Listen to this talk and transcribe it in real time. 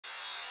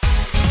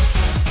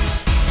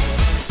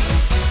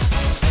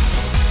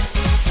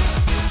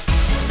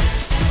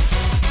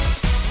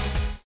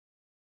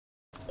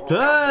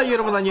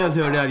여러분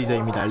안녕하세요.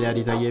 레알이다입니다.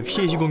 레알이다이의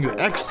PAC 공유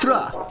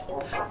엑스트라!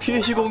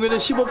 PAC 공유는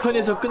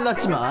 15편에서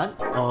끝났지만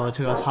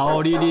제가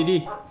 4월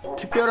 1일이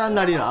특별한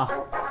날이라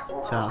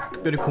자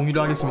특별히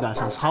공유를 하겠습니다.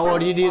 자 4월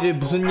 1일이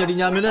무슨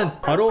날이냐면은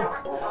바로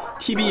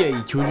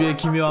TBA 조조의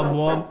기묘한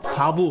모험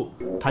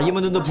 4부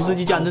다이아몬드도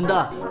부서지지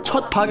않는다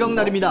첫 방영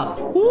날입니다.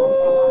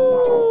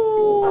 오!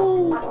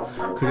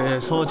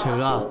 그래서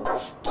제가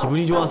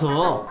기분이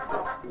좋아서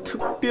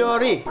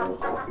특별히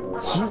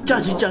진짜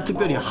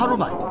특별히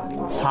하루만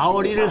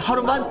 4월 1일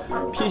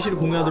하루만 PC를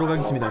공유하도록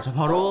하겠습니다. 자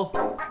바로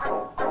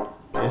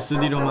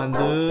SD로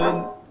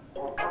만든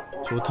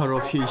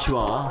조타로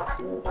PC와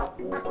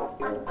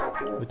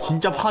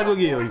진짜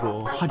파격이에요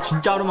이거.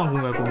 진짜 하루만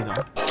공유할 겁니다.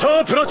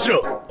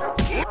 스타브라치로!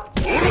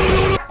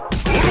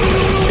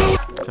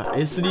 자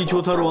SD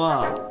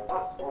조타로와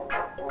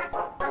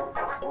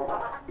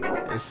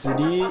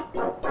SD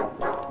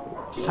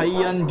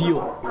하이안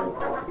비오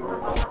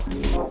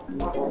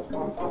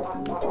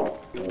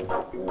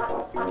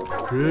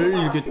를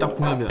이렇게 딱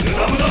공유합니다.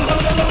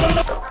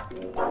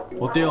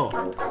 어때요?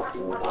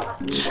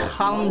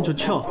 참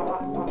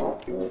좋죠?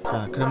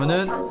 자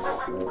그러면은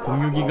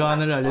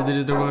공유기간을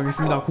알려드리도록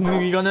하겠습니다.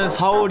 공유기간은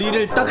 4월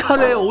 1일 딱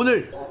하루에요.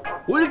 오늘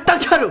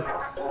딱 하루!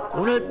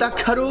 오늘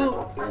딱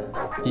하루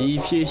이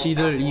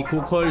PAC들 이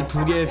고퀄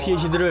 2개의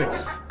PAC들을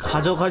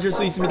가져가실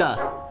수 있습니다.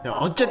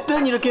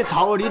 어쨌든 이렇게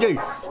 4월 1일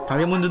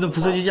다이아몬드는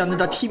부서지지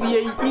않는다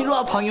TBA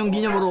 1화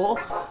방영기념으로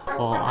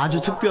아주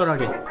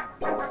특별하게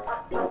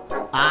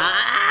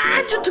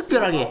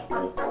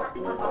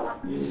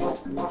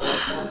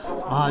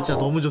진짜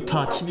너무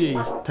좋다 TBA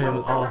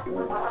다이아몬드.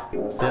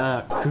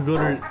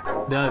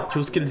 내가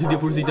조스키를 드디어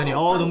볼 수 있다니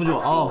너무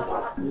좋아.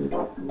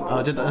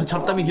 어쨌든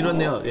잡담이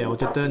길었네요. 예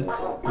어쨌든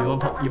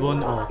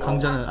이번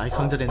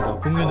강좌랜다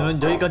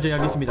공유는 여기까지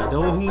하겠습니다.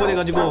 너무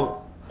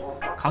흥분해가지고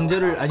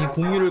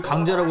공유를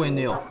강제라고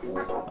했네요.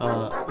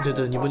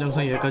 어쨌든 이번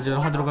영상이 여기까지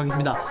하도록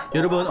하겠습니다.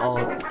 여러분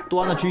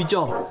또 하나 주의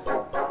있죠?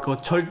 그거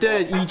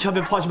절대 2차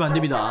배포하시면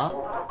안됩니다.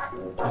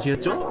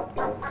 아시겠죠?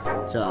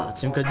 자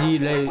지금까지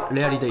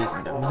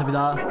레알이다이였습니다.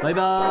 감사합니다.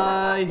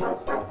 바이바이.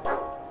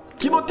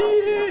 기모띠.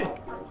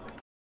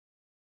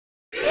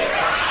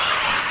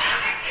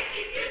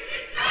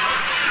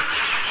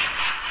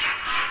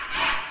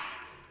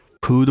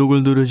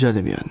 구독을 누르지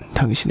않으면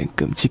당신은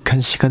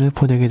끔찍한 시간을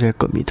보내게 될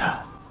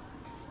겁니다.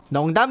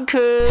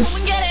 농담크.